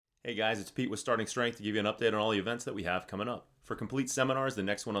Hey guys, it's Pete with Starting Strength to give you an update on all the events that we have coming up. For complete seminars, the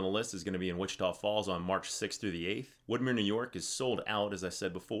next one on the list is going to be in Wichita Falls on March 6th through the 8th. Woodmere, New York is sold out, as I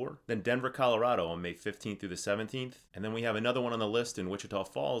said before. Then Denver, Colorado on May 15th through the 17th. And then we have another one on the list in Wichita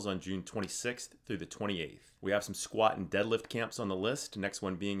Falls on June 26th through the 28th. We have some squat and deadlift camps on the list, next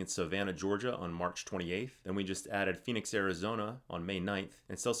one being in Savannah, Georgia on March 28th. Then we just added Phoenix, Arizona on May 9th,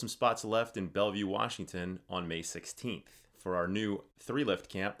 and still some spots left in Bellevue, Washington on May 16th. For our new 3-lift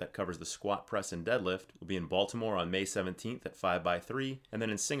camp that covers the squat, press, and deadlift, we'll be in Baltimore on May 17th at 5x3, and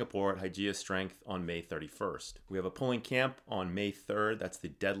then in Singapore at Hygeia Strength on May 31st. We have a pulling camp on May 3rd, that's the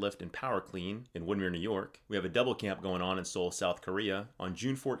deadlift and power clean in Woodmere, New York. We have a double camp going on in Seoul, South Korea. On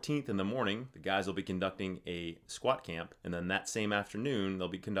June 14th in the morning, the guys will be conducting a squat camp, and then that same afternoon, they'll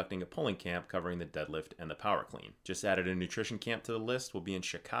be conducting a pulling camp covering the deadlift and the power clean. Just added a nutrition camp to the list. We'll be in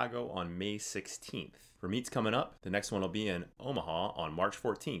Chicago on May 16th. For meets coming up, the next one will be in Omaha on March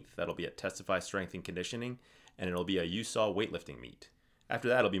 14th. That'll be at Testify Strength and Conditioning, and it'll be a USAW weightlifting meet. After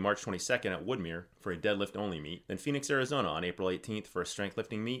that, it'll be March 22nd at Woodmere for a deadlift-only meet. Then Phoenix, Arizona on April 18th for a strength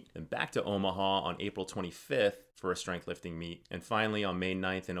lifting meet. Then back to Omaha on April 25th for a strength lifting meet. And finally, on May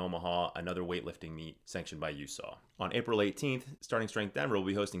 9th in Omaha, another weightlifting meet sanctioned by USAW. On April 18th, Starting Strength Denver will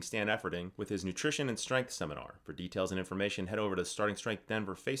be hosting Stan Efferding with his Nutrition and Strength Seminar. For details and information, head over to Starting Strength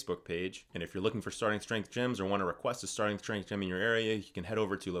Denver Facebook page. And if you're looking for Starting Strength gyms or want to request a Starting Strength gym in your area, you can head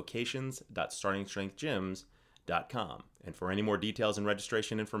over to locations.startingstrengthgyms.com. And for any more details and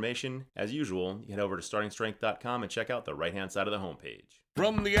registration information, as usual, you head over to startingstrength.com and check out the right-hand side of the homepage.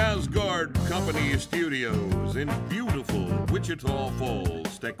 From the Asgard Company Studios in beautiful Wichita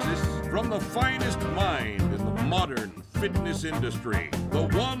Falls, Texas, from the finest mind in the modern fitness industry, the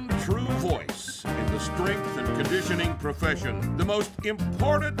one true voice in the strength and conditioning profession, the most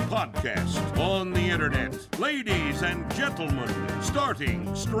important podcast on the internet. Ladies and gentlemen,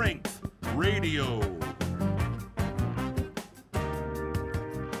 Starting Strength Radio.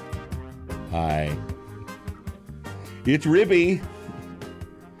 Hi, it's Ribby.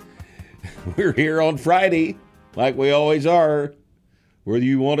 We're here on Friday, like we always are. Whether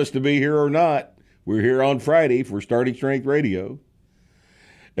you want us to be here or not, we're here on Friday for Starting Strength Radio.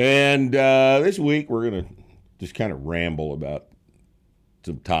 And this week we're going to just kind of ramble about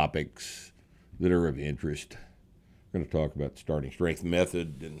some topics that are of interest. We're going to talk about the Starting Strength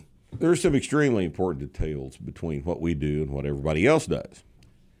method, and there's some extremely important details between what we do and what everybody else does.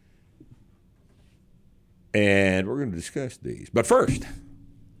 And we're going to discuss these. But first,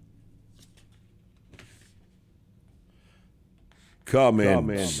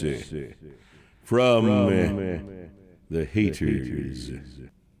 comments from the haters.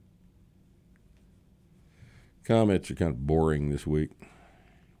 Comments are kind of boring this week.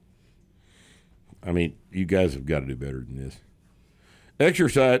 I mean, you guys have got to do better than this.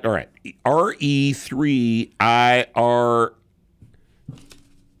 Exercise, all right, RE3IR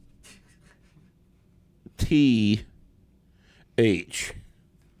TH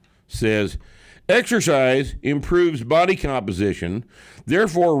says, exercise improves body composition,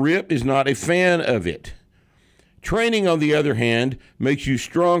 therefore Rip is not a fan of it. Training, on the other hand, makes you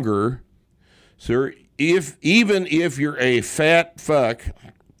stronger. Sir, even if you're a fat fuck,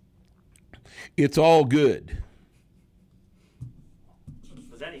 it's all good.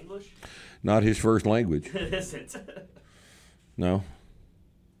 Was that English? Not his first language. It isn't. No.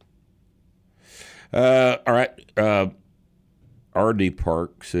 All right. R.D.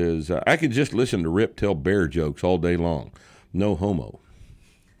 Park says, I could just listen to Rip tell bear jokes all day long. No homo.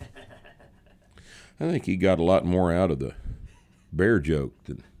 I think he got a lot more out of the bear joke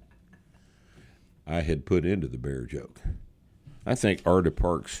than I had put into the bear joke. I think R.D.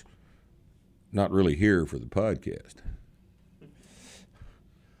 Park's not really here for the podcast.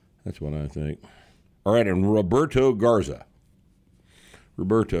 That's what I think. All right, and Roberto Garza.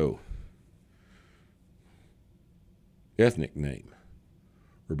 Roberto. Ethnic name,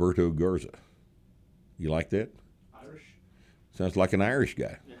 Roberto Garza. You like that? Irish. Sounds like an Irish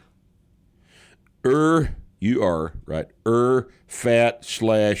guy. Yeah. You are, right, fat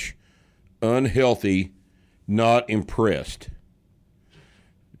 / unhealthy, not impressed.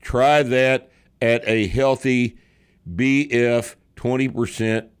 Try that at a healthy BF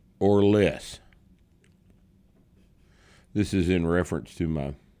 20% or less. This is in reference to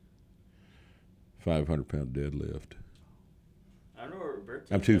my 500-pound deadlift.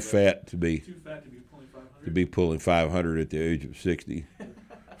 I'm too fat to be pulling 500 at the age of 60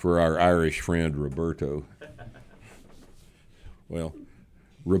 for our Irish friend Roberto. Well,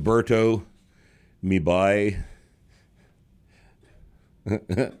 Roberto, me bye.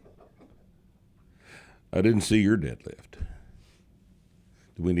 I didn't see your deadlift.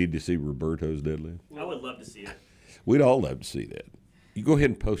 Do we need to see Roberto's deadlift? I would love to see it. We'd all love to see that. You go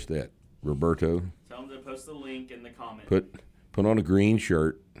ahead and post that, Roberto. Tell them to post the link in the comment. Put on a green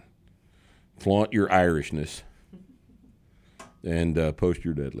shirt, flaunt your Irishness, and post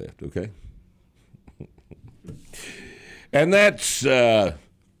your deadlift, okay? And that's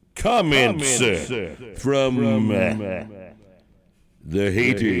comments from the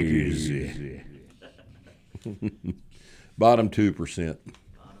haters. Bottom 2%.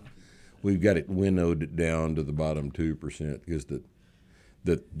 We've got it winnowed down to the bottom 2% because the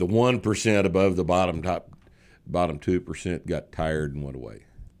 1% above the bottom 2% got tired and went away,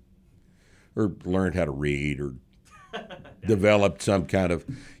 or learned how to read, or developed some kind of,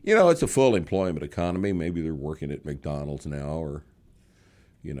 it's a full employment economy. Maybe they're working at McDonald's now, or,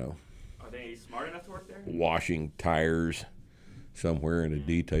 Are they smart enough to work there? washing tires somewhere in a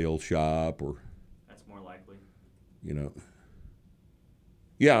detail shop, or, That's more likely.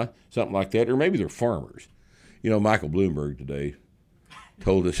 Yeah, something like that. Or maybe they're farmers. Michael Bloomberg today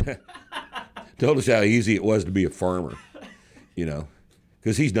told us how easy it was to be a farmer,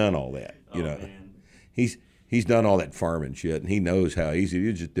 because he's done all that. Man. He's done all that farming shit, and he knows how easy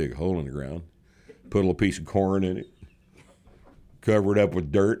it is. Just dig a hole in the ground, put a little piece of corn in it, cover it up with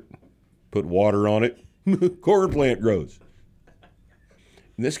dirt, put water on it, corn plant grows.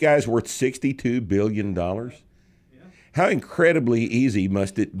 And this guy's worth $62 billion. How incredibly easy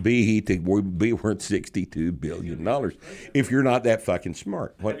must it be to be worth $62 billion if you're not that fucking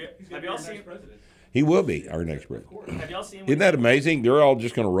smart? Have y'all seen? He will be our next president. Have y'all seen? Isn't that amazing? They're all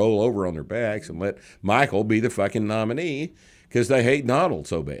just going to roll over on their backs and let Michael be the fucking nominee because they hate Donald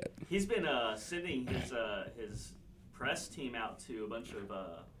so bad. He's been sending his press team out to a bunch of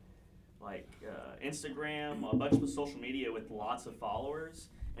Instagram, a bunch of social media with lots of followers,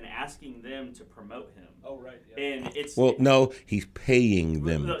 and asking them to promote him. Oh, right. Yeah. And it's No, he's paying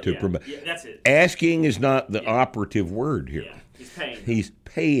them to promote. Yeah, that's it. Asking is not the operative word here. Yeah, he's paying them. He's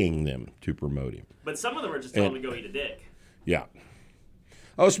paying them to promote him. But some of them are just telling him to go eat a dick. Yeah.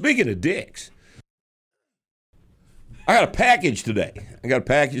 Oh, speaking of dicks, I got a package today.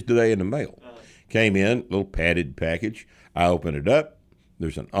 in the mail. Came in, little padded package. I open it up.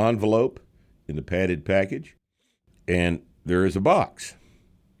 There's an envelope in the padded package, and there is a box.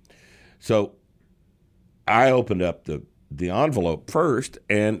 So I opened up the envelope first,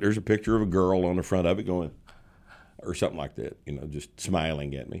 and there's a picture of a girl on the front of it going, or something like that, just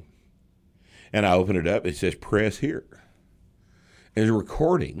smiling at me. And I open it up. It says, press here. And there's a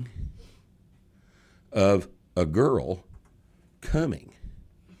recording of a girl coming.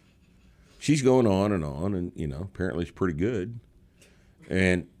 She's going on, and apparently it's pretty good.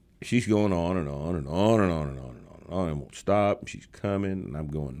 And she's going on and on and on and on and on and on and on and won't stop. And she's coming, and I'm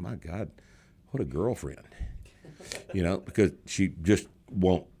going, my God, what a girlfriend. Because she just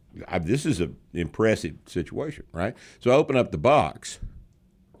won't. This is an impressive situation, right? So I open up the box,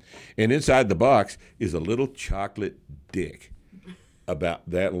 and inside the box is a little chocolate dick about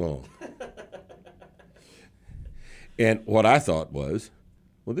that long. And what I thought was,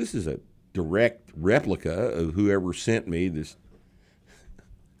 well, this is a direct replica of whoever sent me the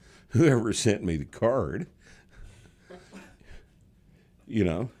card,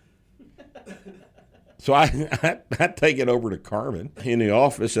 So I take it over to Carmen in the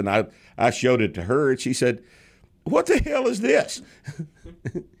office, and I showed it to her, and she said, what the hell is this?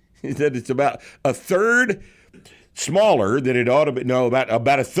 She said it's about a third smaller than it ought to be. No,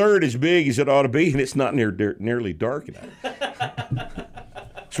 about a third as big as it ought to be, and it's not nearly dark enough.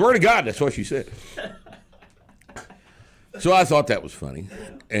 Swear to God, that's what she said. So I thought that was funny,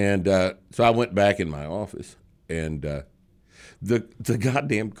 and so I went back in my office, and the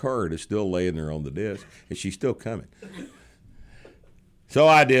goddamn card is still laying there on the desk, and she's still coming. So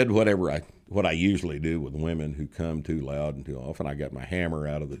I did what I usually do with women who come too loud and too often. I got my hammer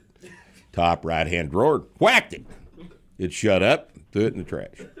out of the top right-hand drawer, whacked it. It shut up, threw it in the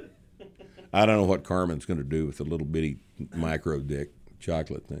trash. I don't know what Carmen's going to do with the little bitty micro dick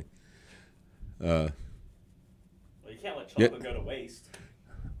chocolate thing. Well, you can't let chocolate go to waste.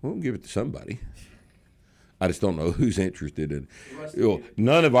 We'll give it to somebody. I just don't know who's interested in.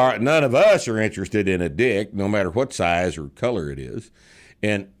 None of us are interested in a dick, no matter what size or color it is,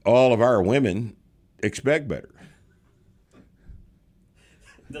 and all of our women expect better.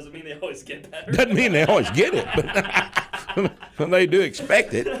 Doesn't mean they always get better. Doesn't mean they always get it, but when they do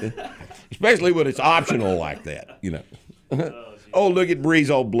expect it, especially when it's optional like that, Oh, look at Breeze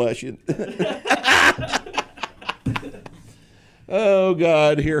all blushing. Oh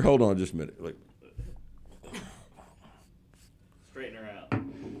God! Here, hold on, just a minute. Look. Straighten her out.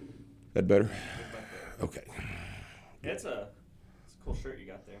 That better? Okay. It's a cool shirt you got.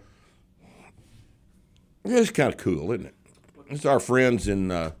 It's kind of cool, isn't it? It's our friends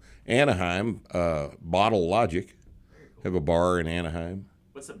in Anaheim, Bottle Logic. Have a bar in Anaheim.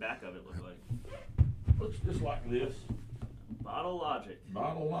 What's the back of it look like? Looks just like this. Bottle Logic.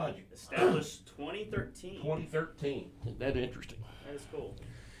 Bottle Logic. Established 2013. 2013. Isn't that interesting? That is cool.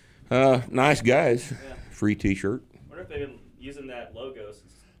 Nice guys. Yeah. Free T-shirt. I wonder if they've been using that logo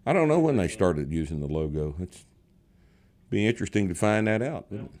since. I don't know when they started using the logo. It's be interesting to find that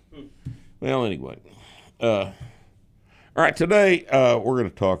out. Wouldn't it? Well, anyway. All right, today we're going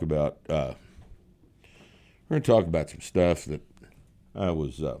to talk about some stuff that I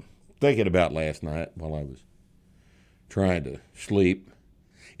was thinking about last night while I was trying to sleep.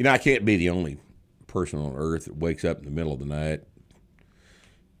 You know, I can't be the only person on earth that wakes up in the middle of the night.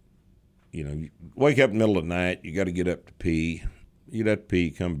 You know, you wake up in the middle of the night, you got to get up to pee. You get up to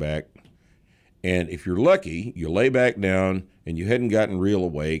pee, come back. And if you're lucky, you lay back down and you hadn't gotten real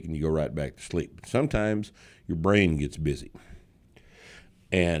awake and you go right back to sleep. But sometimes your brain gets busy.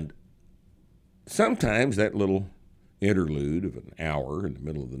 And sometimes that little interlude of an hour in the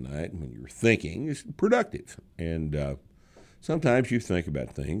middle of the night when you're thinking is productive. And sometimes you think about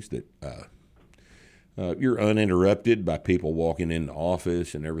things that you're uninterrupted by people walking in the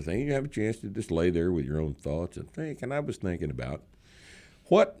office and everything. You have a chance to just lay there with your own thoughts and think. And I was thinking about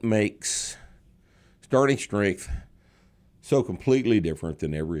what makes starting strength so completely different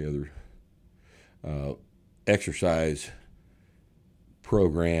than every other exercise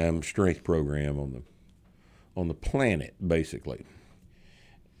program, strength program on the planet, basically.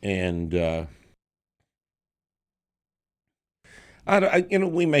 And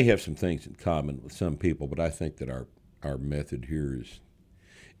we may have some things in common with some people, but I think that our method here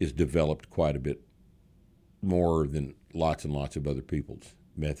is developed quite a bit more than lots and lots of other people's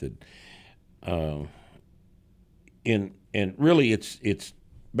method. And really, it's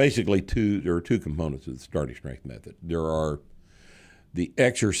basically there are two components of the starting strength method. There are the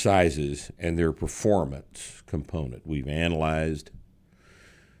exercises and their performance component. We've analyzed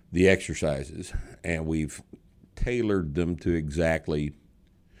the exercises and we've tailored them to exactly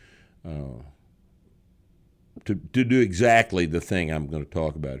to do exactly the thing I'm going to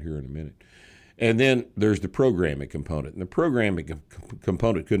talk about here in a minute. And then there's the programming component. And the programming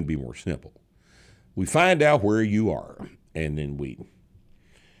component couldn't be more simple. We find out where you are, and then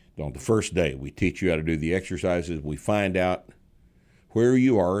on the first day, we teach you how to do the exercises. We find out where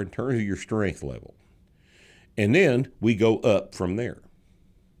you are in terms of your strength level. And then we go up from there.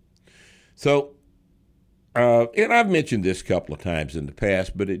 So, and I've mentioned this a couple of times in the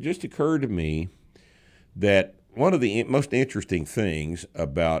past, but it just occurred to me that one of the most interesting things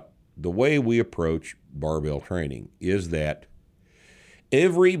about the way we approach barbell training is that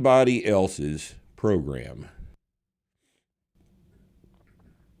everybody else's program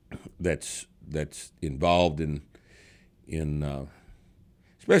that's involved in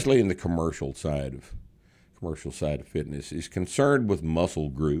especially in the commercial side of fitness is concerned with muscle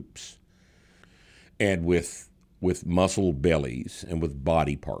groups and with muscle bellies and with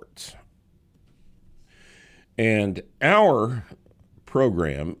body parts. And our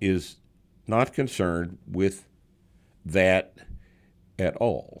program is not concerned with that at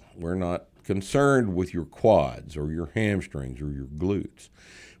all. We're not concerned with your quads or your hamstrings or your glutes.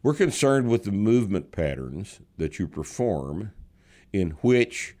 We're concerned with the movement patterns that you perform in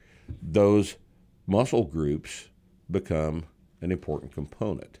which those muscle groups become an important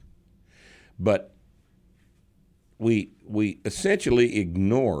component. But we essentially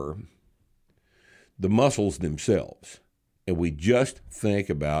ignore the muscles themselves, and we just think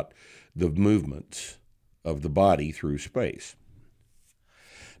about the movements of the body through space.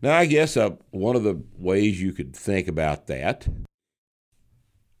 Now, I guess one of the ways you could think about that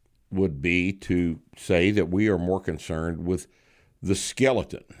would be to say that we are more concerned with the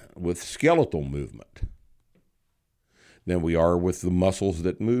skeleton, with skeletal movement, than we are with the muscles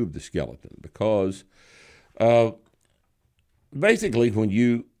that move the skeleton. Because basically, when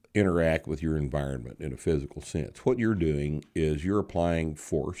you interact with your environment in a physical sense, what you're doing is you're applying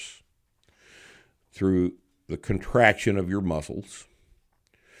force through the contraction of your muscles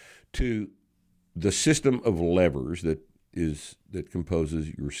to the system of levers that composes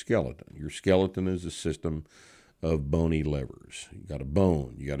your skeleton. Your skeleton is a system of bony levers. You got a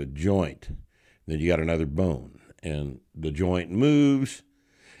bone, you got a joint, then you got another bone, and the joint moves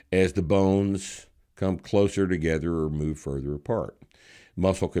as the bones come closer together or move further apart.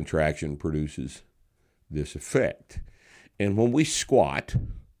 Muscle contraction produces this effect. And when we squat,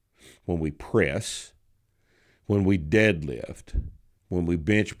 when we press, when we deadlift, when we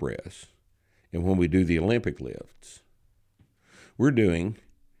bench press, and when we do the Olympic lifts, we're doing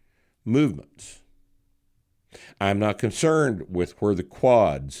movements. I'm not concerned with where the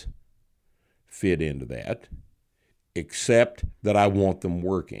quads fit into that, except that I want them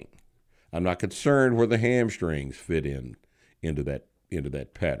working. I'm not concerned where the hamstrings fit into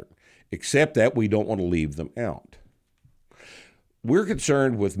that pattern, except that we don't want to leave them out. We're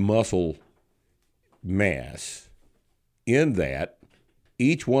concerned with muscle mass in that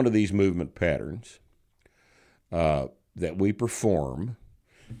each one of these movement patterns that we perform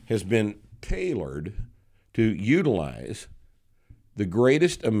has been tailored to utilize the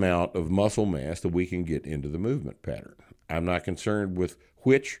greatest amount of muscle mass that we can get into the movement pattern. I'm not concerned with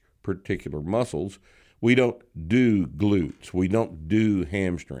which particular muscles. We don't do glutes. We don't do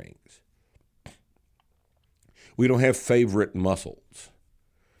hamstrings. We don't have favorite muscles.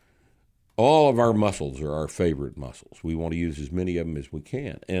 All of our muscles are our favorite muscles. We want to use as many of them as we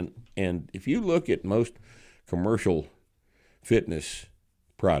can. And if you look at most commercial fitness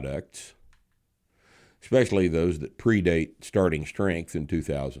products, especially those that predate Starting Strength in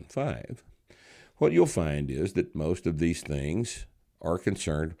 2005, what you'll find is that most of these things are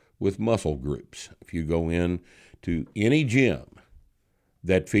concerned with muscle groups. If you go in to any gym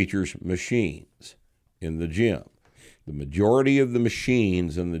that features machines in the gym, the majority of the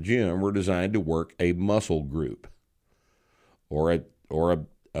machines in the gym were designed to work a muscle group or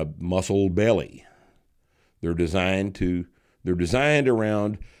a muscle belly. They're designed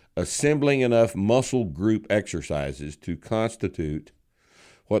around assembling enough muscle group exercises to constitute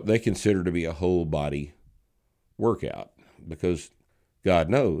what they consider to be a whole body workout. Because God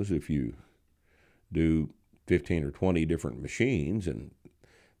knows if you do 15 or 20 different machines and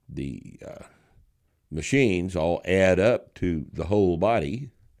the machines all add up to the whole body,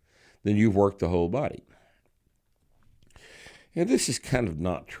 then you've worked the whole body. And this is kind of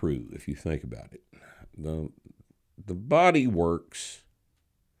not true if you think about it. The body works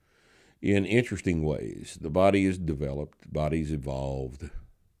in interesting ways. The body is developed, the body's evolved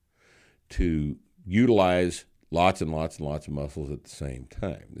to utilize lots and lots and lots of muscles at the same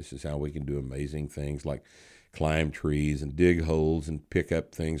time. This is how we can do amazing things like climb trees and dig holes and pick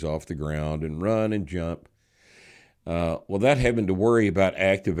up things off the ground and run and jump without having to worry about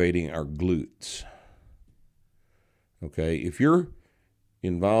activating our glutes. Okay, if you're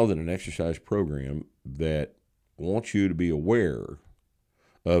involved in an exercise program that wants you to be aware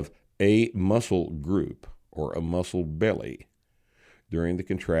of a muscle group or a muscle belly during the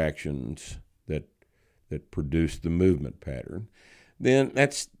contractions that produce the movement pattern, then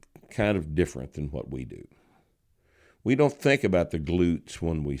that's kind of different than what we do. We don't think about the glutes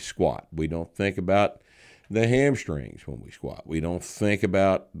when we squat. We don't think about the hamstrings when we squat. We don't think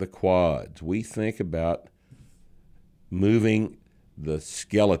about the quads. We think about moving the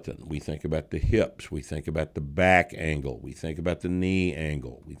skeleton. We think about the hips. We think about the back angle. We think about the knee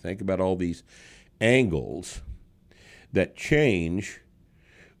angle. We think about all these angles that change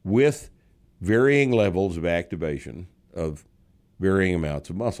with varying levels of activation of varying amounts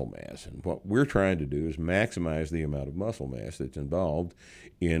of muscle mass. And what we're trying to do is maximize the amount of muscle mass that's involved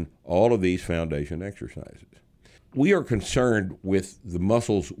in all of these foundation exercises. We are concerned with the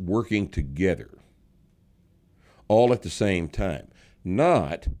muscles working together all at the same time,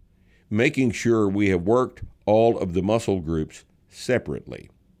 not making sure we have worked all of the muscle groups separately,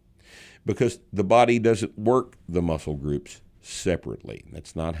 because the body doesn't work the muscle groups separately.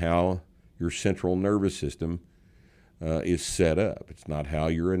 That's not how your central nervous system is set up. It's not how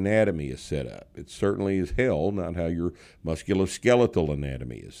your anatomy is set up. It certainly is hell not how your musculoskeletal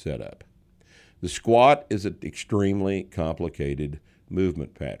anatomy is set up. The squat is an extremely complicated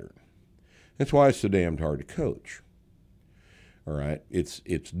movement pattern. That's why it's so damned hard to coach. All right, it's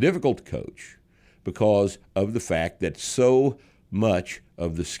difficult to coach because of the fact that so much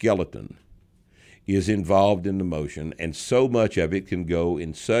of the skeleton is involved in the motion, and so much of it can go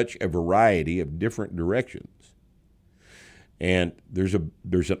in such a variety of different directions. And there's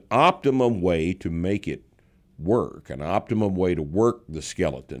an optimum way to make it work, an optimum way to work the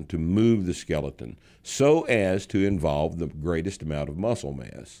skeleton, to move the skeleton, so as to involve the greatest amount of muscle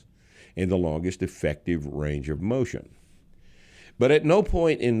mass and the longest effective range of motion. But at no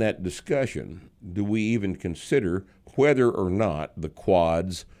point in that discussion do we even consider whether or not the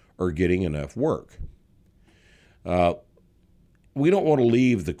quads are getting enough work. We don't want to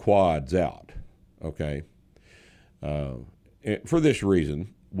leave the quads out, okay? For this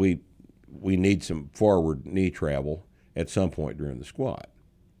reason, we need some forward knee travel at some point during the squat.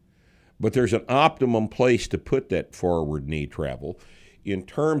 But there's an optimum place to put that forward knee travel in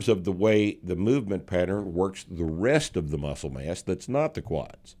terms of the way the movement pattern works the rest of the muscle mass that's not the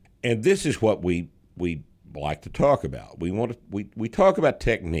quads. And this is what we like to talk about. We talk about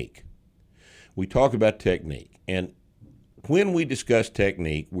technique. we talk about technique. And when we discuss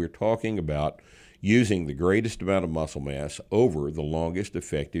technique, we're talking about using the greatest amount of muscle mass over the longest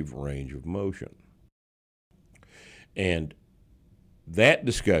effective range of motion. And that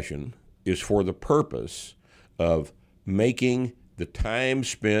discussion is for the purpose of making the time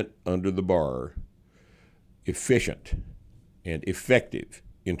spent under the bar efficient and effective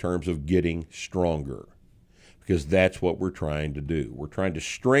in terms of getting stronger, because that's what we're trying to do. We're trying to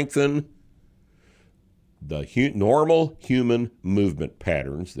strengthen the normal human movement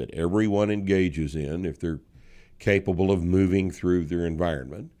patterns that everyone engages in if they're capable of moving through their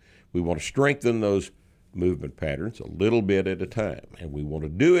environment. We want to strengthen those movement patterns a little bit at a time, and we want to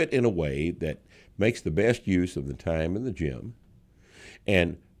do it in a way that makes the best use of the time in the gym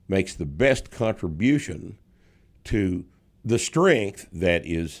and makes the best contribution to the strength that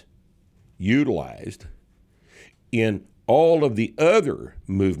is utilized in all of the other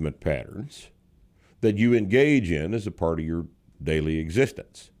movement patterns that you engage in as a part of your daily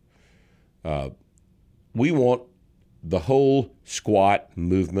existence. We want the whole squat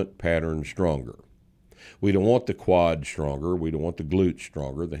movement pattern stronger. We don't want the quad stronger. We don't want the glutes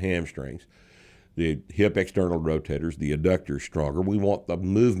stronger, the hamstrings, the hip external rotators, the adductors stronger. We want the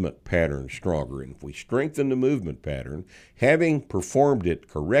movement pattern stronger. And if we strengthen the movement pattern, having performed it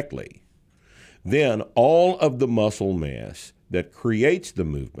correctly, then all of the muscle mass that creates the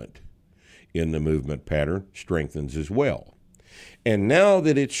movement in the movement pattern strengthens as well. And now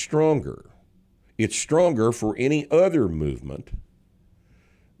that it's stronger for any other movement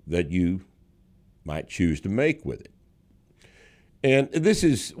that you might choose to make with it. And this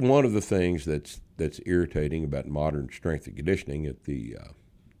is one of the things that's irritating about modern strength and conditioning at the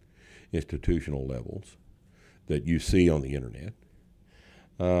institutional levels that you see on the internet.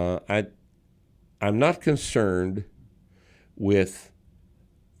 I'm not concerned with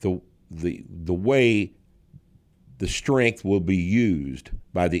the way the strength will be used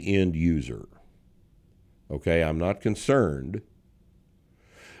by the end user. Okay, I'm not concerned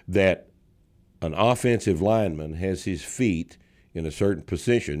that an offensive lineman has his feet in a certain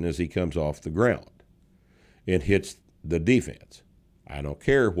position as he comes off the ground and hits the defense. I don't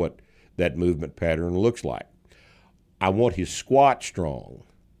care what that movement pattern looks like. I want his squat strong,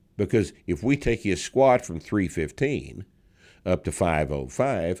 because if we take his squat from 315 up to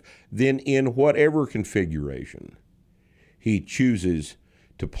 505, then in whatever configuration he chooses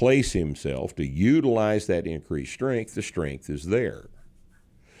to place himself to utilize that increased strength, the strength is there.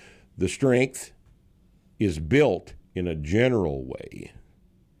 The strength is built in a general way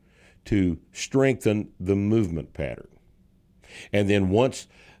to strengthen the movement pattern. And then once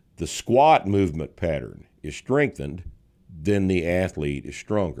the squat movement pattern is strengthened, then the athlete is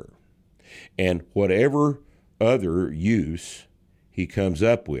stronger. And whatever other use he comes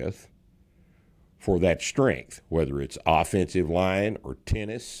up with for that strength, whether it's offensive line or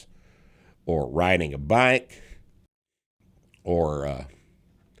tennis or riding a bike or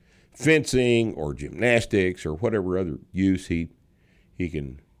fencing or gymnastics or whatever other use he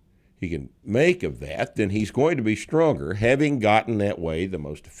can make of that, then he's going to be stronger, having gotten that way the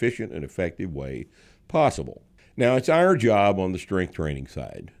most efficient and effective way possible. Now, it's our job on the strength training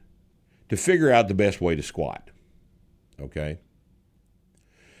side to figure out the best way to squat, okay?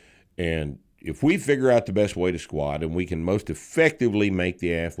 And if we figure out the best way to squat and we can most effectively make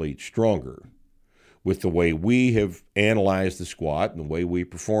the athlete stronger with the way we have analyzed the squat and the way we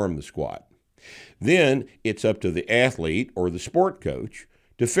perform the squat, then it's up to the athlete or the sport coach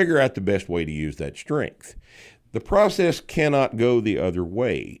to figure out the best way to use that strength. The process cannot go the other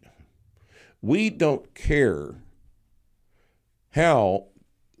way. We don't care how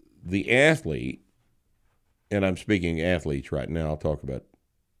the athlete, and I'm speaking athletes right now, I'll talk about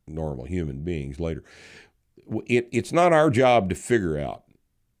normal human beings later. It's not our job to figure out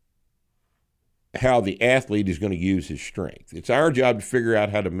how the athlete is going to use his strength. It's our job to figure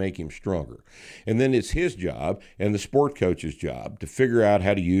out how to make him stronger. And then it's his job and the sport coach's job to figure out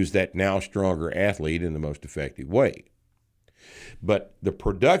how to use that now stronger athlete in the most effective way. But the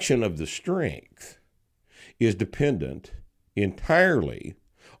production of the strength is dependent entirely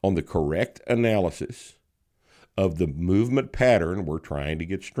on the correct analysis of the movement pattern we're trying to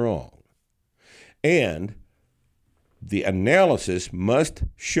get strong. And the analysis must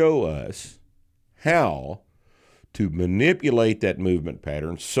show us how to manipulate that movement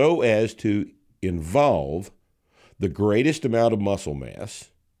pattern so as to involve the greatest amount of muscle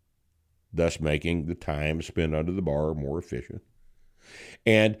mass, thus making the time spent under the bar more efficient,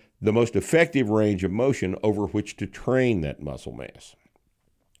 and the most effective range of motion over which to train that muscle mass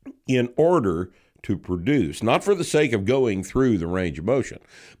in order to produce, not for the sake of going through the range of motion,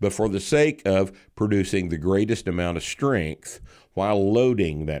 but for the sake of producing the greatest amount of strength while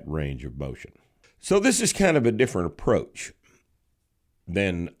loading that range of motion. So this is kind of a different approach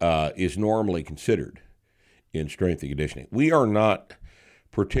than is normally considered in strength and conditioning. We are not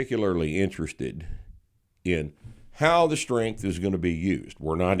particularly interested in how the strength is going to be used.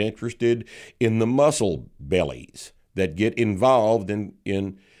 We're not interested in the muscle bellies that get involved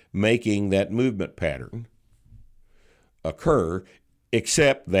in making that movement pattern occur,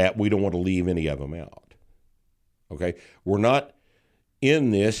 except that we don't want to leave any of them out. Okay? We're not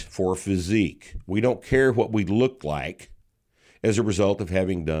in this for physique. We don't care what we look like as a result of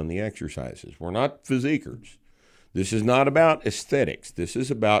having done the exercises. We're not physiquers. This is not about aesthetics. This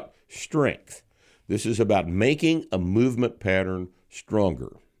is about strength. This is about making a movement pattern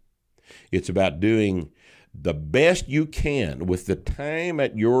stronger. It's about doing the best you can with the time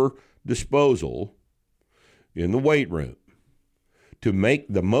at your disposal in the weight room to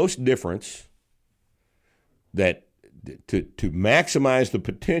make the most difference, that to maximize the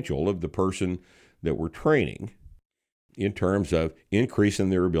potential of the person that we're training in terms of increasing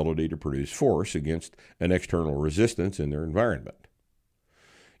their ability to produce force against an external resistance in their environment.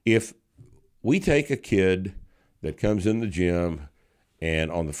 If we take a kid that comes in the gym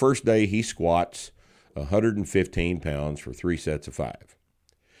and on the first day he squats 115 pounds for 3 sets of 5,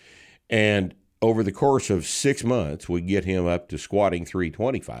 and over the course of 6 months we get him up to squatting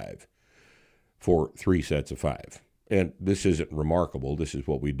 325 for 3 sets of 5. And this isn't remarkable. This is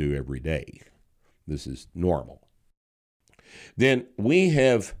what we do every day. This is normal. Then we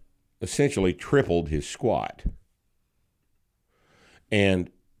have essentially tripled his squat. And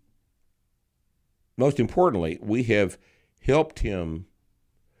most importantly, we have helped him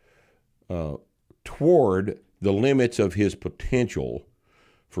toward the limits of his potential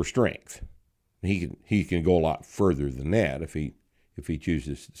for strength. He can go a lot further than that if he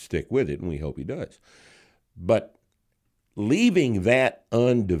chooses to stick with it, and we hope he does. But leaving that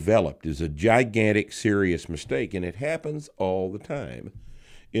undeveloped is a gigantic, serious mistake, and it happens all the time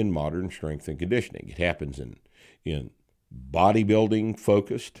in modern strength and conditioning. It happens in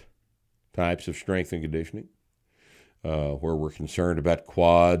bodybuilding-focused types of strength and conditioning, where we're concerned about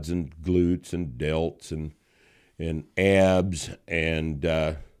quads and glutes and delts and abs and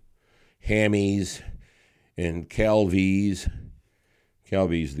hammies and Calves.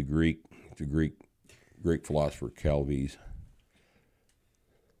 Calves, the Greek philosopher Calves.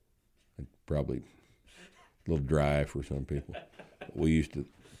 Probably a little dry for some people. We used to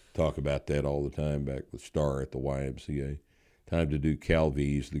talk about that all the time back with Star at the YMCA. Time to do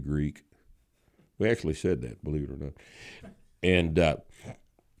Calves, the Greek. We actually said that, believe it or not. And,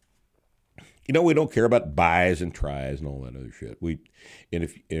 we don't care about buys and tries and all that other shit.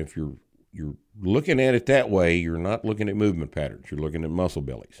 If you're looking at it that way, you're not looking at movement patterns. You're looking at muscle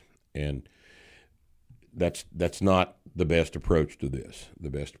bellies. And that's not the best approach to this.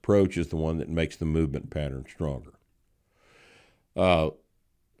 The best approach is the one that makes the movement pattern stronger.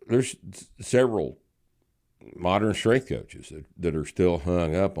 There's several modern strength coaches that are still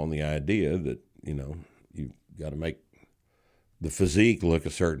hung up on the idea that, you've got to make the physique look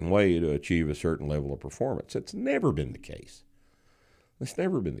a certain way to achieve a certain level of performance. It's never been the case. It's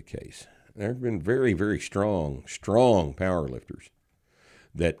never been the case. There have been very, very strong power lifters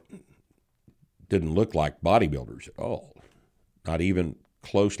that didn't look like bodybuilders at all. Not even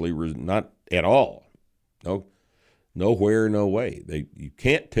closely, not at all. No, nowhere, no way. You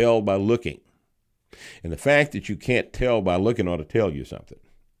can't tell by looking. And the fact that you can't tell by looking ought to tell you something,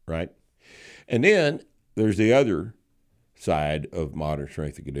 right? And then there's the other side of modern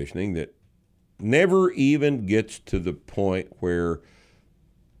strength and conditioning that never even gets to the point where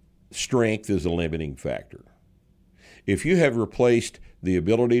strength is a limiting factor. If you have replaced the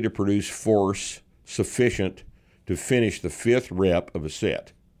ability to produce force sufficient to finish the 5th rep of a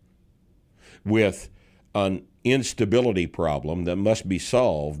set with an instability problem that must be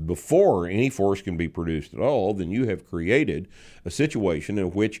solved before any force can be produced at all, then you have created a situation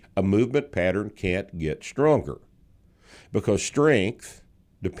in which a movement pattern can't get stronger. Because strength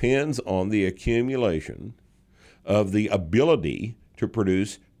depends on the accumulation of the ability to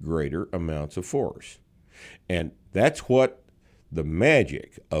produce greater amounts of force. And that's what the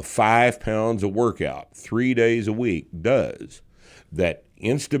magic of 5 pounds of workout 3 days a week does. That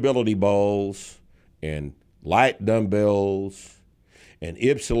instability balls and light dumbbells and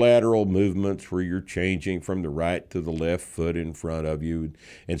ipsilateral movements where you're changing from the right to the left foot in front of you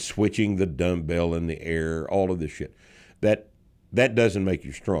and switching the dumbbell in the air, all of this shit. That doesn't make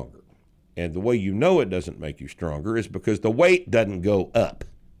you stronger. And the way you know it doesn't make you stronger is because the weight doesn't go up.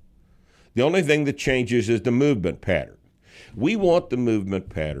 The only thing that changes is the movement pattern. We want the movement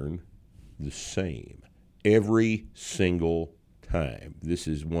pattern the same every single time. This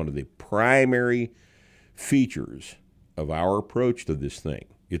is one of the primary features of our approach to this thing.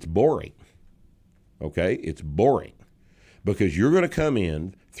 It's boring. Okay? It's boring because you're going to come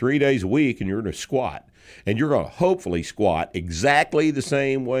in 3 days a week and you're going to squat, and you're going to hopefully squat exactly the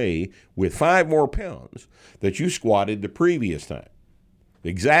same way with 5 more pounds that you squatted the previous time.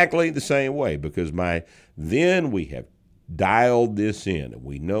 Exactly the same way, because then we have dialed this in, and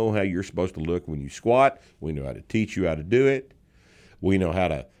we know how you're supposed to look when you squat. We know how to teach you how to do it. We know how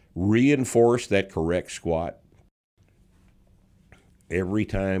to reinforce that correct squat every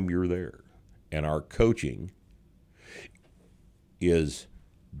time you're there. And our coaching is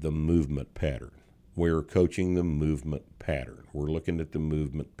the movement pattern. We're coaching the movement pattern. We're looking at the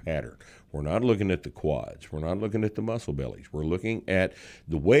movement pattern. We're not looking at the quads. We're not looking at the muscle bellies. We're looking at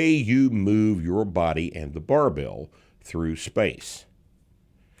the way you move your body and the barbell through space.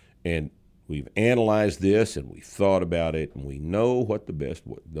 And we've analyzed this, and we've thought about it, and we know the best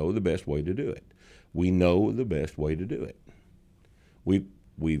way to do it. We know the best way to do it.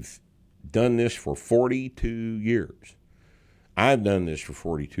 We've done this for 42 years. I've done this for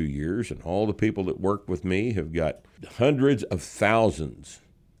 42 years, and all the people that work with me have got hundreds of thousands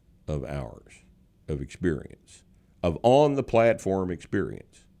of hours of experience, of on-the-platform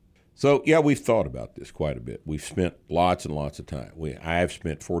experience. So, yeah, we've thought about this quite a bit. We've spent lots and lots of time. I've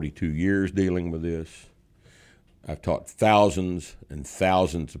spent 42 years dealing with this. I've taught thousands and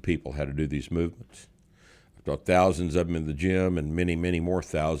thousands of people how to do these movements. I've taught thousands of them in the gym and many, many more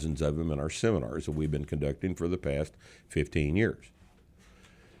thousands of them in our seminars that we've been conducting for the past 15 years.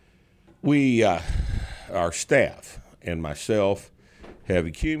 Our staff and myself have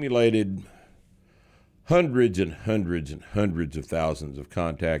accumulated hundreds and hundreds and hundreds of thousands of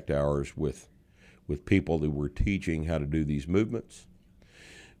contact hours with people that we're teaching how to do these movements.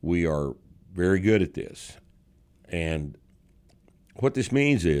 We are very good at this. And what this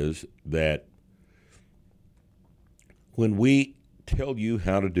means is that when we tell you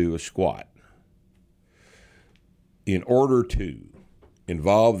how to do a squat, in order to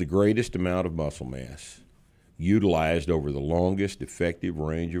involve the greatest amount of muscle mass utilized over the longest effective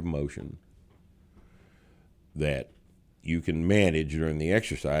range of motion that you can manage during the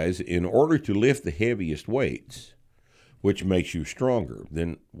exercise, in order to lift the heaviest weights, which makes you stronger,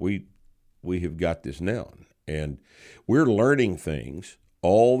 then we have got this down. And we're learning things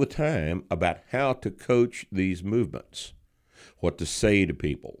all the time about how to coach these movements, what to say to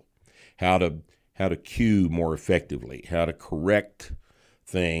people, how to cue more effectively, how to correct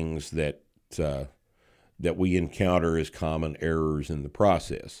things that we encounter as common errors in the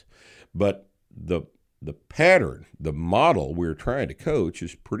process. But the pattern, the model we're trying to coach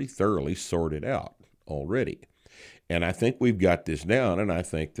is pretty thoroughly sorted out already. And I think we've got this down, and I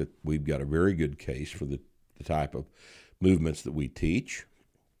think that we've got a very good case for the type of movements that we teach.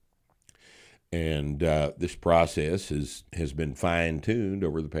 And this process has been fine-tuned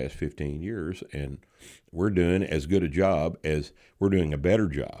over the past 15 years, and we're doing as good a job as we're doing a better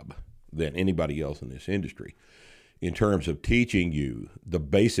job than anybody else in this industry in terms of teaching you the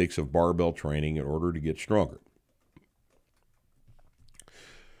basics of barbell training in order to get stronger.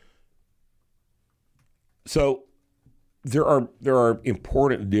 So there are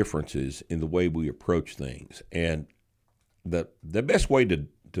important differences in the way we approach things, and the best way to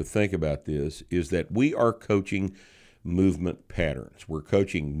think about this is that we are coaching movement patterns. We're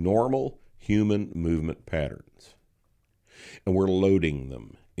coaching normal human movement patterns, and we're loading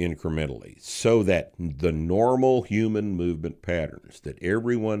them incrementally so that the normal human movement patterns that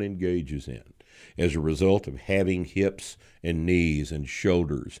everyone engages in as a result of having hips and knees and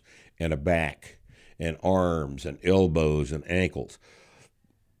shoulders and a back and arms and elbows and ankles,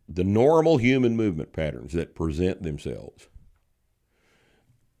 the normal human movement patterns that present themselves,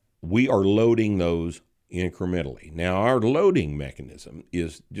 we are loading those incrementally. Now, our loading mechanism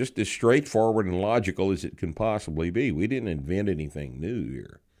is just as straightforward and logical as it can possibly be. We didn't invent anything new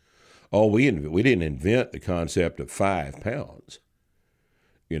here. We didn't invent the concept of 5 pounds.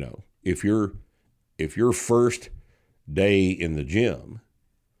 You know, if your first day in the gym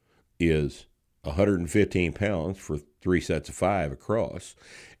is 115 pounds for 3 sets of 5 across,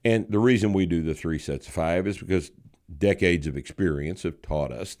 and the reason we do the 3 sets of 5 is because decades of experience have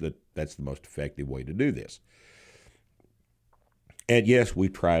taught us that that's the most effective way to do this. And yes,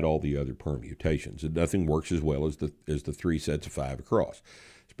 we've tried all the other permutations, and nothing works as well as the 3 sets of 5 across,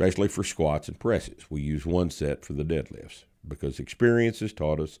 especially for squats and presses. We use 1 set for the deadlifts because experience has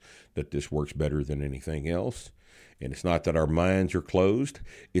taught us that this works better than anything else, And it's not that our minds are closed,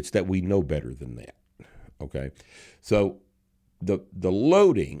 it's that we know better than that. Okay? So the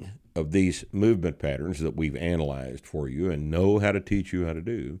loading of these movement patterns that we've analyzed for you and know how to teach you how to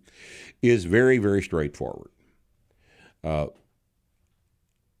do is very, very straightforward.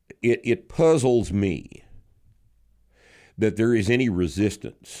 It puzzles me that there is any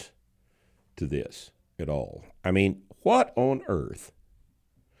resistance to this at all. I mean, what on earth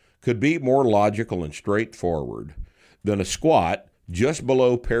could be more logical and straightforward than a squat just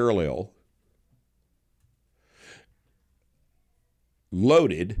below parallel,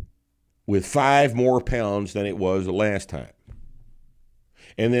 loaded with 5 more pounds than it was the last time?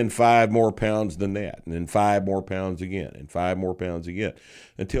 And then 5 more pounds than that, and then 5 more pounds again, and 5 more pounds again,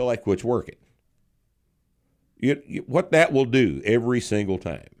 until I quit working. What that will do every single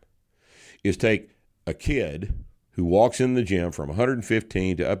time is take a kid who walks in the gym from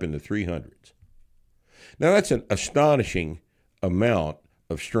 115 to up in the 300s. Now, that's an astonishing amount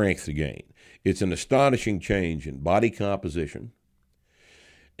of strength to gain. It's an astonishing change in body composition.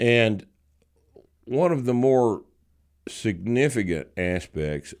 And one of the more significant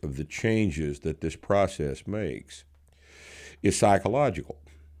aspects of the changes that this process makes is psychological.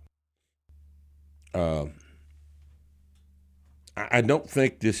 I don't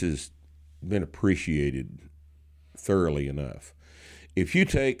think this has been appreciated thoroughly enough. If you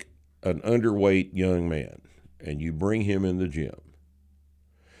take an underweight young man and you bring him in the gym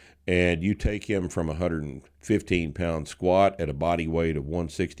and you take him from a 115-pound squat at a body weight of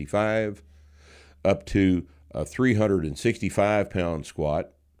 165 up to a 365-pound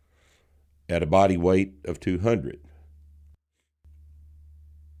squat at a body weight of 200.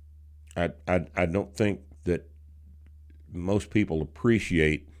 I don't think that most people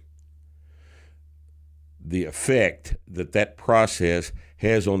appreciate the effect that process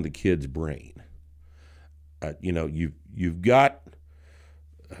has on the kid's brain. You've got,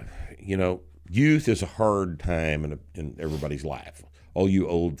 youth is a hard time in everybody's life. All you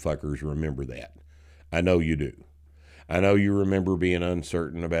old fuckers remember that. I know you do. I know you remember being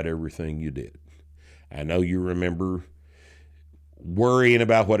uncertain about everything you did. I know you remember worrying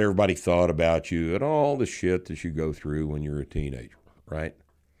about what everybody thought about you and all the shit that you go through when you're a teenager, right?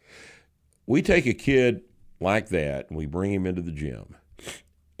 We take a kid like that and we bring him into the gym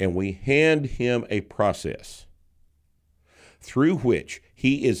and we hand him a process through which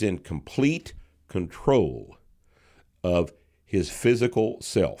he is in complete control of his physical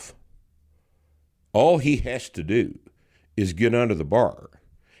self. All he has to do is get under the bar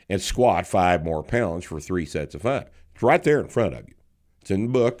and squat 5 more pounds for 3 sets of 5. It's right there in front of you. It's in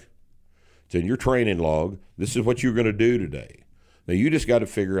the book. It's in your training log. This is what you're going to do today. Now, you just got to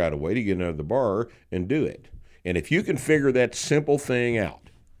figure out a way to get under the bar and do it. And if you can figure that simple thing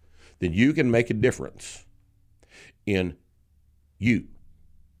out, then you can make a difference in you.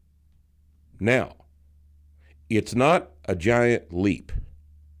 Now, it's not a giant leap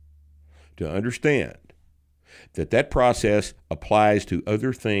to understand that process applies to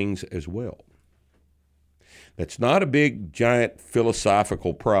other things as well. That's not a big, giant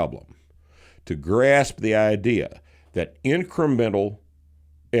philosophical problem to grasp the idea that incremental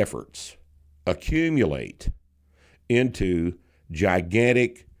efforts accumulate into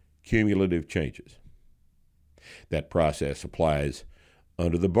gigantic cumulative changes. That process applies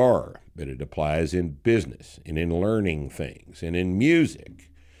under the bar, but it applies in business and in learning things and in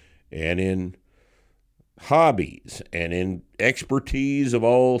music and in hobbies and in expertise of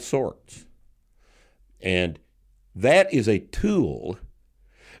all sorts. And that is a tool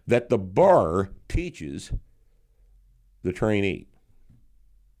that the bar teaches the trainee.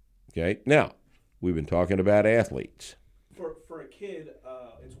 Okay? Now, we've been talking about athletes. For a kid,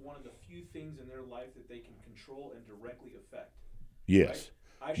 it's one of the few things in their life that they can control and directly affect. Yes.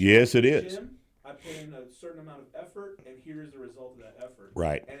 Right? Yes, it is. Gym, I put in a certain amount of effort, and here's the result of that effort.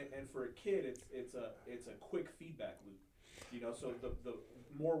 Right. And for a kid, it's a quick feedback loop. So the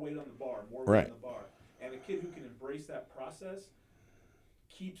more weight on the bar, more weight right. on the bar, and a kid who can embrace that process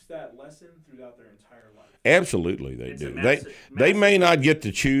keeps that lesson throughout their entire life. Absolutely, they it's do. Massive, they may not get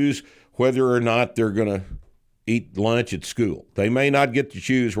to choose whether or not they're going to eat lunch at school. They may not get to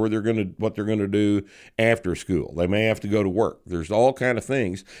choose what they're going to do after school. They may have to go to work. There's all kind of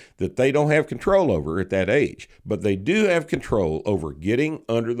things that they don't have control over at that age, but they do have control over getting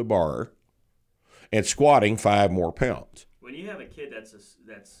under the bar and squatting 5 more pounds. When you have a kid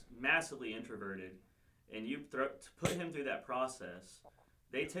that's massively introverted, and you put him through that process,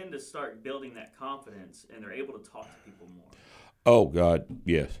 they tend to start building that confidence, and they're able to talk to people more. Oh, God,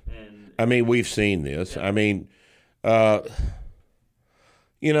 yes. And I mean, we've seen this. Yeah. I mean,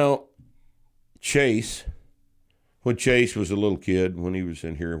 Chase when Chase was a little kid, when he was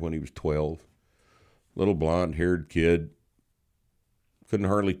in here, when he was 12, little blonde-haired kid, couldn't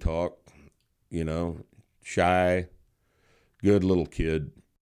hardly talk, shy, good little kid.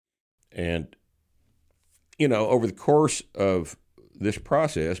 And, over the course of this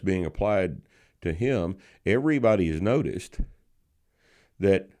process being applied to him, everybody has noticed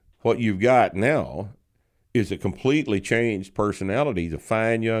that what you've got now is a completely changed personality. He's a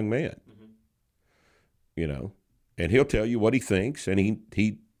fine young man, and he'll tell you what he thinks, and he's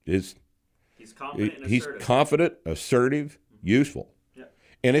confident and he's assertive. confident, assertive, useful. Yeah.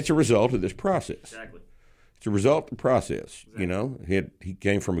 And it's a result of this process. Exactly. It's a result of the process. Exactly. He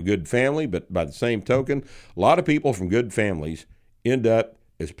came from a good family, but by the same token, a lot of people from good families end up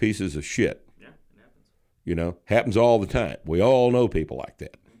as pieces of shit. Yeah, it happens. Happens all the time. We all know people like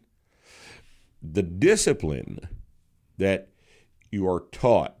that. The discipline that you are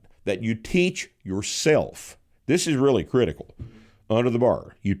taught, that you teach yourself, this is really critical. Under the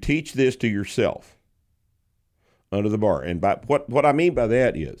bar, you teach this to yourself. Under the bar. And by what I mean by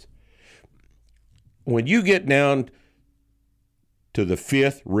that is, when you get down to the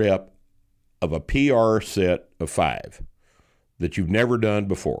 5th rep of a PR set of 5 that you've never done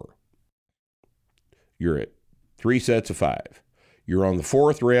before, you're at 3 sets of 5. You're on the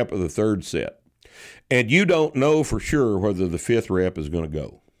 4th rep of the 3rd set, and you don't know for sure whether the 5th rep is going to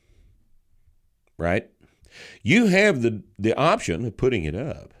go, right? You have the option of putting it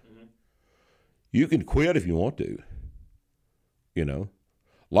up. You can quit if you want to.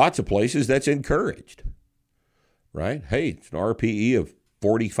 Lots of places that's encouraged, right? Hey, it's an RPE of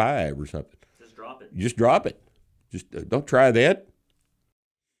 45 or something. Just drop it. Just drop it. Just don't try that.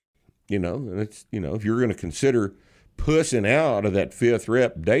 And it's, if you're going to consider pussing out of that 5th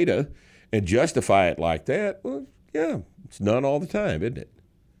rep data and justify it like that, well, yeah, it's done all the time, isn't it?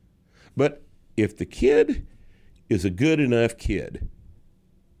 But if the kid is a good enough kid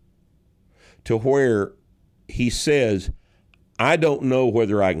to where he says, I don't know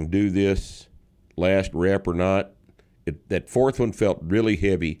whether I can do this last rep or not. That 4th one felt really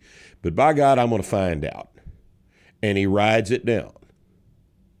heavy, but by God, I'm going to find out. And he rides it down.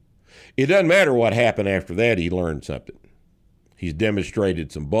 It doesn't matter what happened after that. He learned something. He's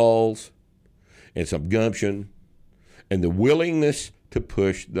demonstrated some balls and some gumption and the willingness to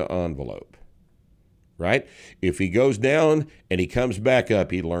push the envelope, right? If he goes down and he comes back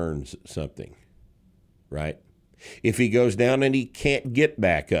up, he learns something, right? If he goes down and he can't get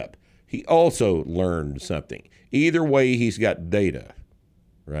back up, he also learned something. Either way, he's got data,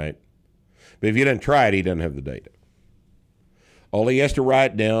 right? But if he doesn't try it, he doesn't have the data. All he has to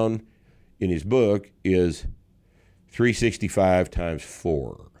write down in his book is 365 times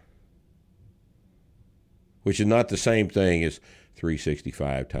 4, which is not the same thing as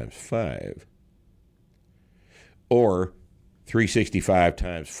 365 times 5, or 365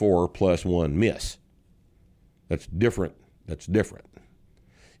 times 4 plus 1 miss. That's different.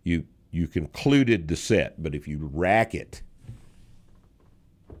 You concluded the set, but if you rack it,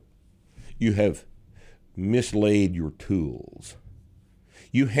 you have mislaid your tools.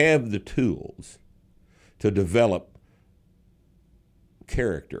 You have the tools to develop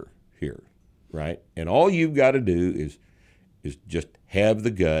character here, right? And all you've got to do is just have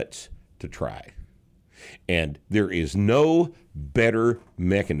the guts to try. And there is no better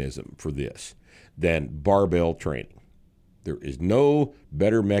mechanism for this than barbell training. There is no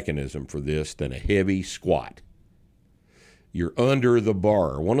better mechanism for this than a heavy squat. You're under the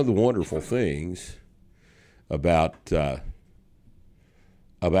bar. One of the wonderful things about the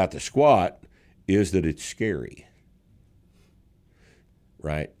squat is that it's scary,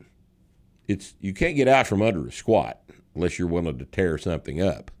 right? You can't get out from under a squat unless you're willing to tear something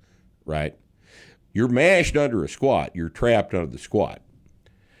up, right? You're mashed under a squat. You're trapped under the squat.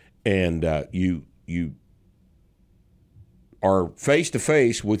 And you are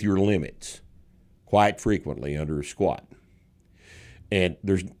face-to-face with your limits quite frequently under a squat. And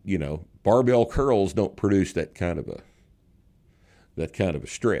there's, barbell curls don't produce that kind of a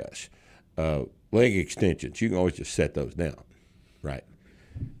stress. Leg extensions, you can always just set those down, right?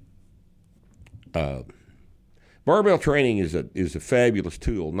 Barbell training is a fabulous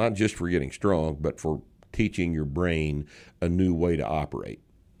tool, not just for getting strong, but for teaching your brain a new way to operate.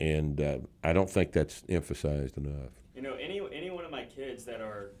 And I don't think that's emphasized enough. Any one of my kids that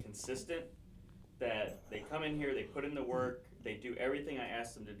are consistent, that they come in here, they put in the work, they do everything I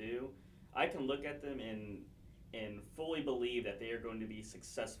ask them to do, I can look at them and fully believe that they are going to be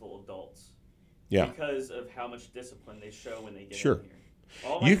successful adults. Yeah. Because of how much discipline they show when they get Sure. in here.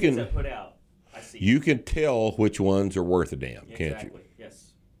 All my kids that put out, I see. You can tell which ones are worth a damn, Exactly. can't you?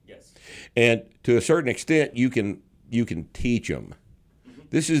 Yes. And to a certain extent, you can teach them.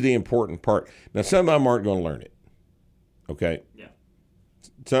 This is the important part. Now, some of them aren't going to learn it. Okay. Yeah.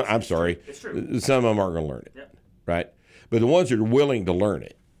 So I'm sorry. It's true. Some of them aren't going to learn it. Yeah. Right. But the ones that are willing to learn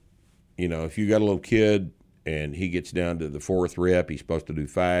it, you know, if you got a little kid and he gets down to the 4th rep, he's supposed to do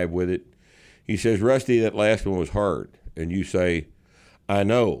 5 with it. He says, Rusty, that last one was hard. And you say, I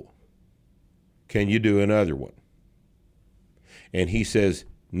know. Can you do another one? And he says,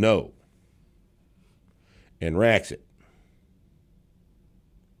 no. And racks it.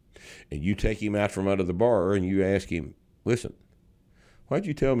 And you take him out from under the bar and you ask him, listen, why'd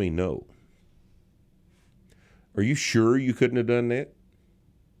you tell me no? Are you sure you couldn't have done that?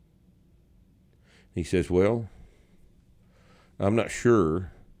 He says, well, I'm not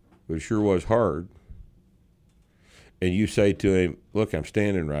sure, but it sure was hard. And you say to him, look, I'm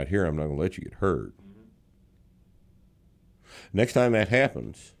standing right here. I'm not going to let you get hurt. Next time that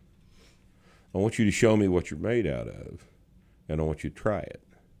happens, I want you to show me what you're made out of, and I want you to try it.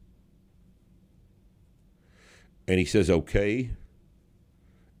 And he says, okay.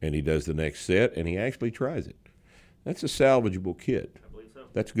 And he does the next set, and he actually tries it. That's a salvageable kid. I believe so.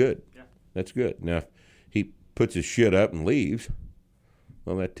 That's good. Yeah. That's good. Now, if he puts his shit up and leaves,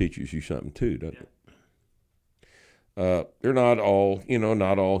 well, that teaches you something too, doesn't it? They're not all,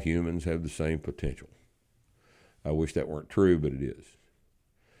 not all humans have the same potential. I wish that weren't true, but it is.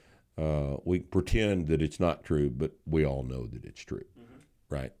 We pretend that it's not true, but we all know that it's true,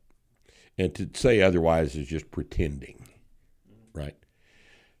 right? And to say otherwise is just pretending, right?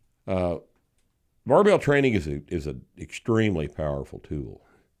 Barbell training is an extremely powerful tool,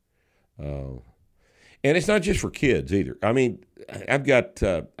 and it's not just for kids either. I mean, I've got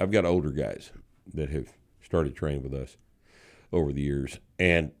older guys that have started training with us over the years,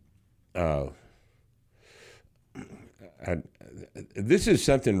 and this is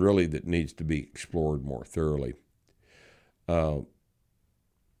something really that needs to be explored more thoroughly. What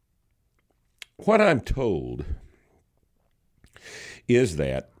I'm told is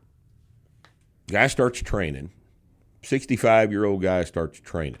that guy starts training, 65-year-old guy starts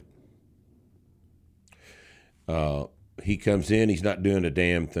training. He comes in, he's not doing a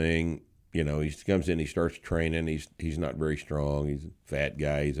damn thing. He comes in, he starts training, he's not very strong, he's a fat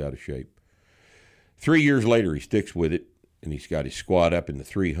guy, he's out of shape. 3 years later, he sticks with it, and he's got his squat up in the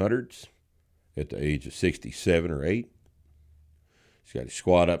 300s at the age of 67 or 8. He's got his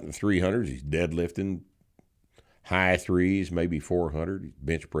squat up in the 300s. He's deadlifting high 3s, maybe 400. His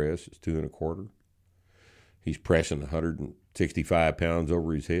bench press is 2 1/4. He's pressing 165 pounds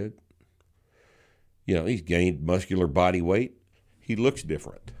over his head. He's gained muscular body weight. He looks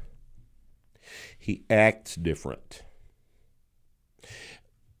different. He acts different.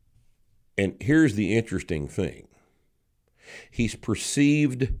 And here's the interesting thing. He's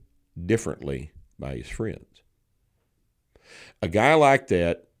perceived differently by his friends. A guy like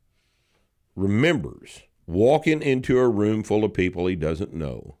that remembers walking into a room full of people he doesn't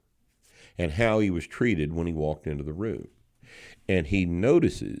know and how he was treated when he walked into the room. And he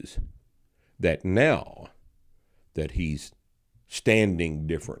notices that now that he's standing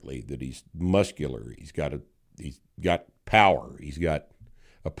differently, that he's muscular, he's got power, he's got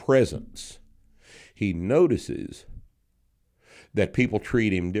a presence. He notices that people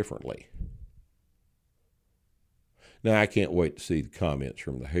treat him differently. Now, I can't wait to see the comments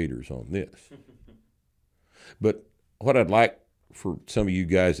from the haters on this. But what I'd like for some of you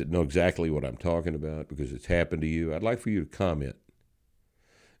guys that know exactly what I'm talking about, because it's happened to you, I'd like for you to comment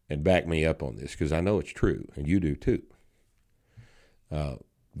and back me up on this, because I know it's true, and you do too.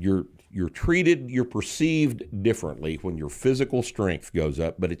 You're perceived differently when your physical strength goes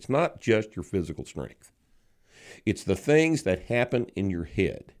up, but it's not just your physical strength. It's the things that happen in your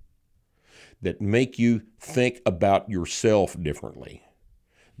head that make you think about yourself differently,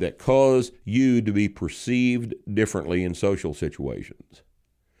 that cause you to be perceived differently in social situations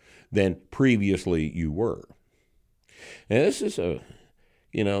than previously you were. And this is a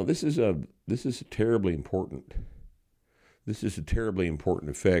terribly important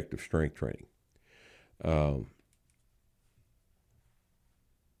effect of strength training. I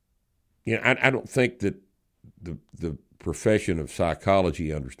don't think that the profession of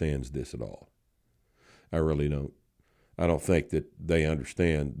psychology understands this at all. I really don't. I don't think that they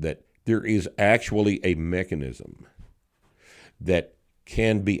understand that there is actually a mechanism that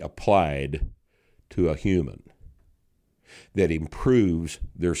can be applied to a human that improves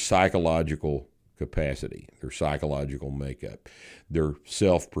their psychological capacity, their psychological makeup, their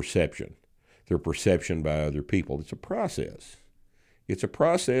self-perception, their perception by other people. It's a process. It's a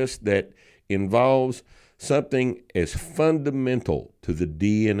process that involves something as fundamental to the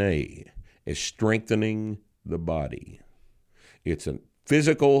DNA as strengthening the body. It's a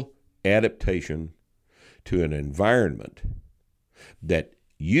physical adaptation to an environment that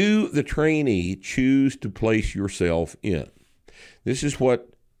you, the trainee, choose to place yourself in. This is what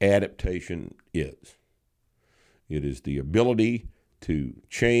adaptation is. It is the ability to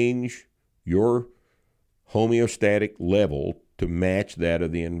change your homeostatic level to match that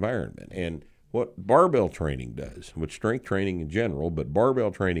of the environment. And what barbell training does, what strength training in general, but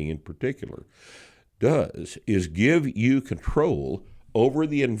barbell training in particular, does is give you control over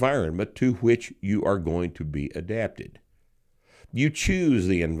the environment to which you are going to be adapted. You choose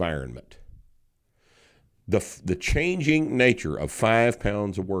the environment. The changing nature of 5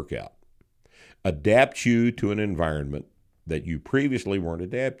 pounds of workout adapts you to an environment that you previously weren't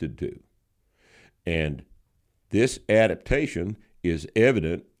adapted to. And this adaptation is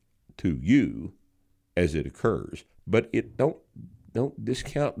evident to you as it occurs, but don't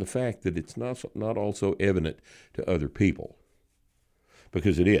discount the fact that it's not also evident to other people,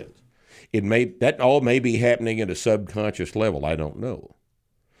 because it is. That all may be happening at a subconscious level. I don't know,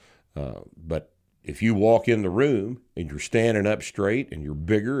 but if you walk in the room and you're standing up straight and you're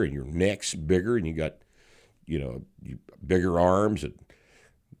bigger and your neck's bigger and you got bigger arms and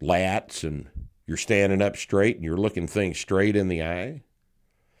lats and you're standing up straight and you're looking things straight in the eye,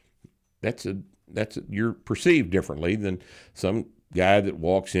 you're perceived differently than some guy that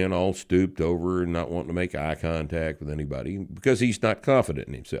walks in all stooped over and not wanting to make eye contact with anybody because he's not confident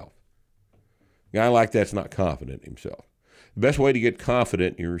in himself. A guy like that's not confident in himself. The best way to get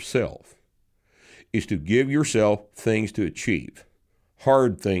confident in yourself is to give yourself things to achieve,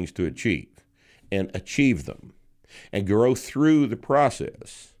 hard things to achieve, and achieve them, and grow through the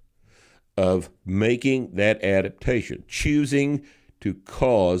process of making that adaptation, choosing to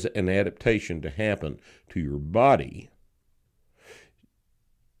cause an adaptation to happen to your body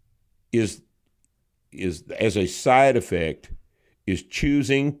is as a side effect, is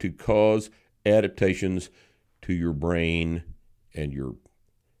choosing to cause adaptations to your brain and your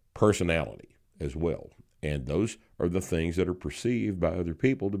personality as well. And those are the things that are perceived by other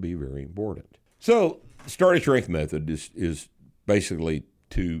people to be very important. So, starting strength method is basically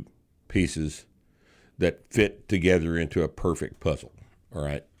two pieces that fit together into a perfect puzzle. All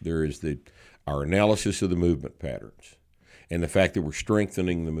right, there is our analysis of the movement patterns and the fact that we're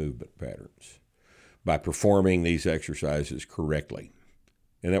strengthening the movement patterns by performing these exercises correctly,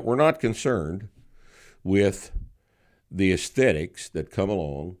 and that we're not concerned with the aesthetics that come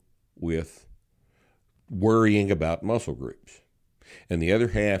along with worrying about muscle groups. And the other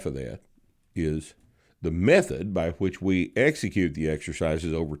half of that is the method by which we execute the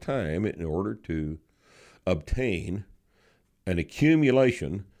exercises over time in order to obtain an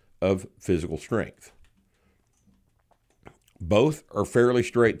accumulation of physical strength. Both are fairly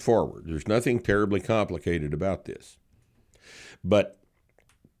straightforward. There's nothing terribly complicated about this. But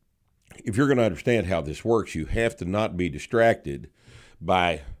if you're going to understand how this works, you have to not be distracted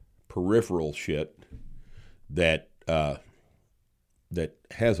by peripheral shit that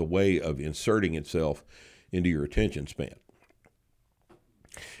has a way of inserting itself into your attention span.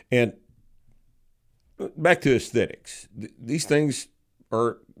 And back to aesthetics. These things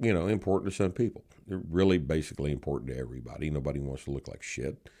are, important to some people. They're really basically important to everybody. Nobody wants to look like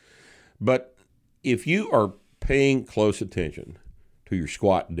shit. But if you are paying close attention to your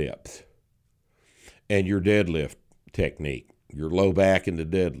squat depth and your deadlift technique, your low back in the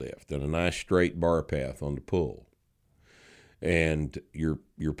deadlift, and a nice straight bar path on the pull, and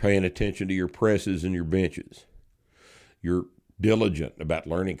you're paying attention to your presses and your benches, you're diligent about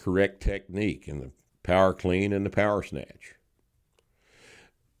learning correct technique in the power clean and the power snatch.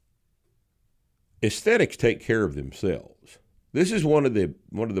 Aesthetics take care of themselves. This is one of the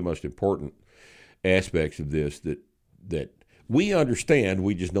most important aspects of this that we understand,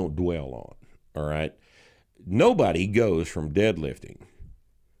 we just don't dwell on. All right? Nobody goes from deadlifting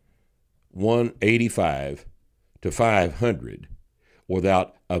 185 to 500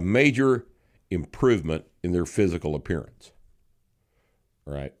 without a major improvement in their physical appearance.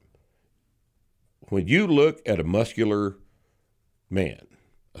 All right? When you look at a muscular man,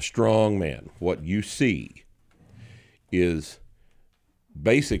 a strong man, what you see is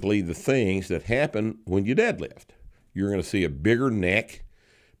basically the things that happen when you deadlift. You're going to see a bigger neck,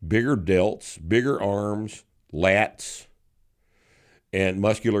 bigger delts, bigger arms, lats, and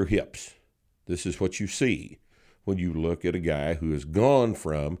muscular hips. This is what you see when you look at a guy who has gone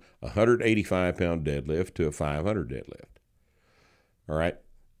from a 185-pound deadlift to a 500 deadlift. All right?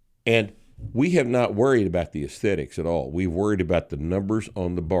 And we have not worried about the aesthetics at all. We've worried about the numbers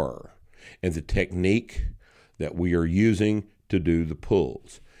on the bar and the technique that we are using to do the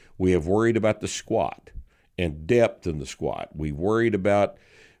pulls. We have worried about the squat and depth in the squat. We've worried about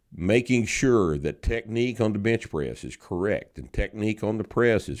making sure that technique on the bench press is correct and technique on the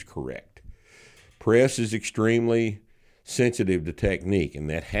press is correct. Press is extremely sensitive to technique, and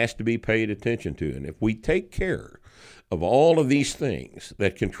that has to be paid attention to. And if we take care of all of these things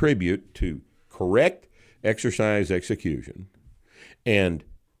that contribute to correct exercise execution and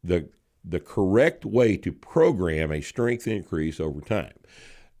the correct way to program a strength increase over time,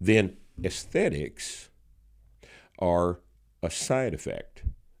 then aesthetics are a side effect.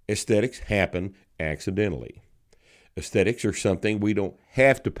 Aesthetics happen accidentally. Aesthetics are something we don't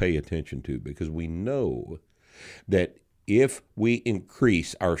have to pay attention to because we know that if we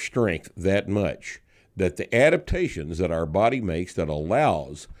increase our strength that much, that the adaptations that our body makes that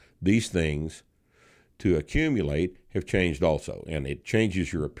allows these things to accumulate have changed also. And it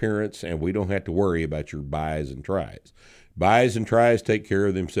changes your appearance, and we don't have to worry about your buys and tries. Buys and tries take care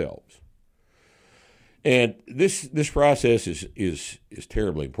of themselves. And this process is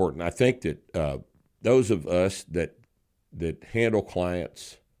terribly important. I think that those of us that handle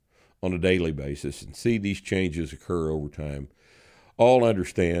clients on a daily basis and see these changes occur over time all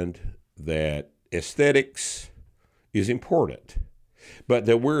understand that aesthetics is important, but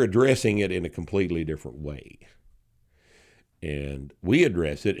that we're addressing it in a completely different way. And we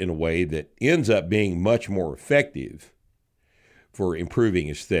address it in a way that ends up being much more effective for improving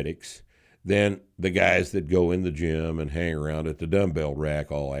aesthetics than the guys that go in the gym and hang around at the dumbbell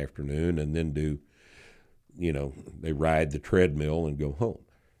rack all afternoon and then they ride the treadmill and go home.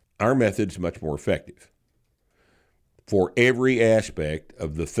 Our method's much more effective for every aspect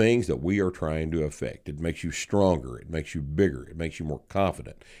of the things that we are trying to affect. It makes you stronger, it makes you bigger, it makes you more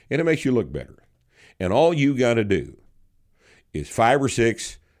confident, and it makes you look better. And all you got to do is 5 or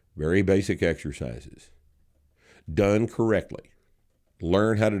 6 very basic exercises done correctly.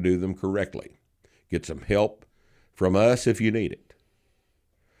 Learn how to do them correctly. Get some help from us if you need it.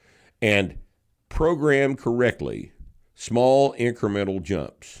 And program correctly small incremental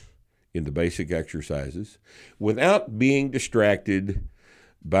jumps in the basic exercises without being distracted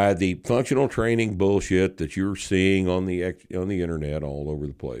by the functional training bullshit that you're seeing on the internet all over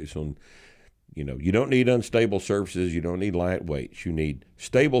the place. You don't need unstable surfaces. You don't need light weights. You need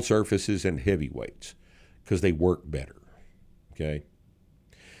stable surfaces and heavy weights because they work better. Okay?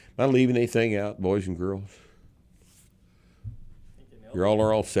 Am I leaving anything out, boys and girls? You all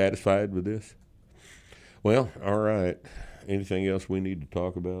are all satisfied with this? Well, all right. Anything else we need to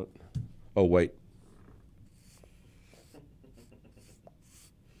talk about? Oh, wait.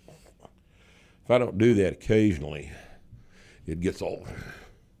 If I don't do that occasionally, it gets all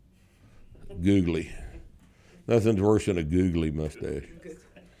googly. Nothing's worse than a googly mustache.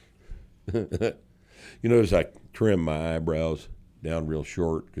 You notice I trim my eyebrows down real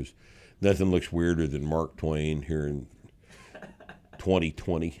short because nothing looks weirder than Mark Twain here in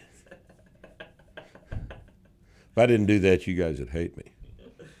 2020. If I didn't do that, you guys would hate me.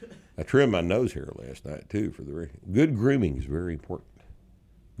 I trimmed my nose hair last night, too. Good grooming is very important.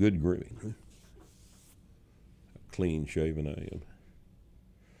 Good grooming. How clean shaven I am.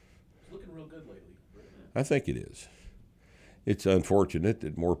 It's looking real good lately. I think it is. It's unfortunate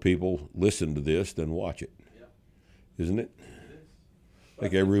that more people listen to this than watch it. Yeah. Isn't it? It is. I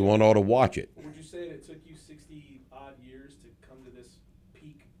think everyone ought to watch it. Would you say it took you 60-odd years to come to this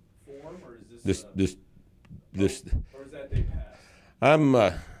peak form, or is This or is that day past?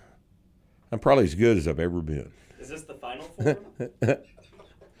 I'm probably as good as I've ever been. Is this the final form?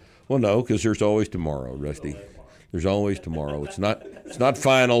 Well, no, because there's always tomorrow, Rusty. There's always tomorrow. It's not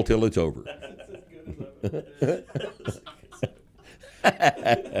final till it's over.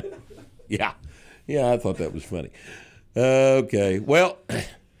 Yeah, I thought that was funny. Okay, well,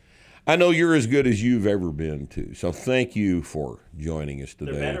 I know you're as good as you've ever been, too. So thank you for joining us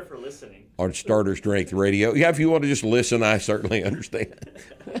today. They're better for listening. On Starter Strength Radio. Yeah, if you want to just listen, I certainly understand.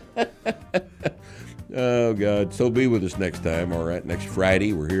 Oh, God. So be with us next time, all right? Next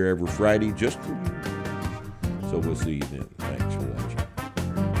Friday. We're here every Friday just for you. So we'll see you then. Thanks for watching.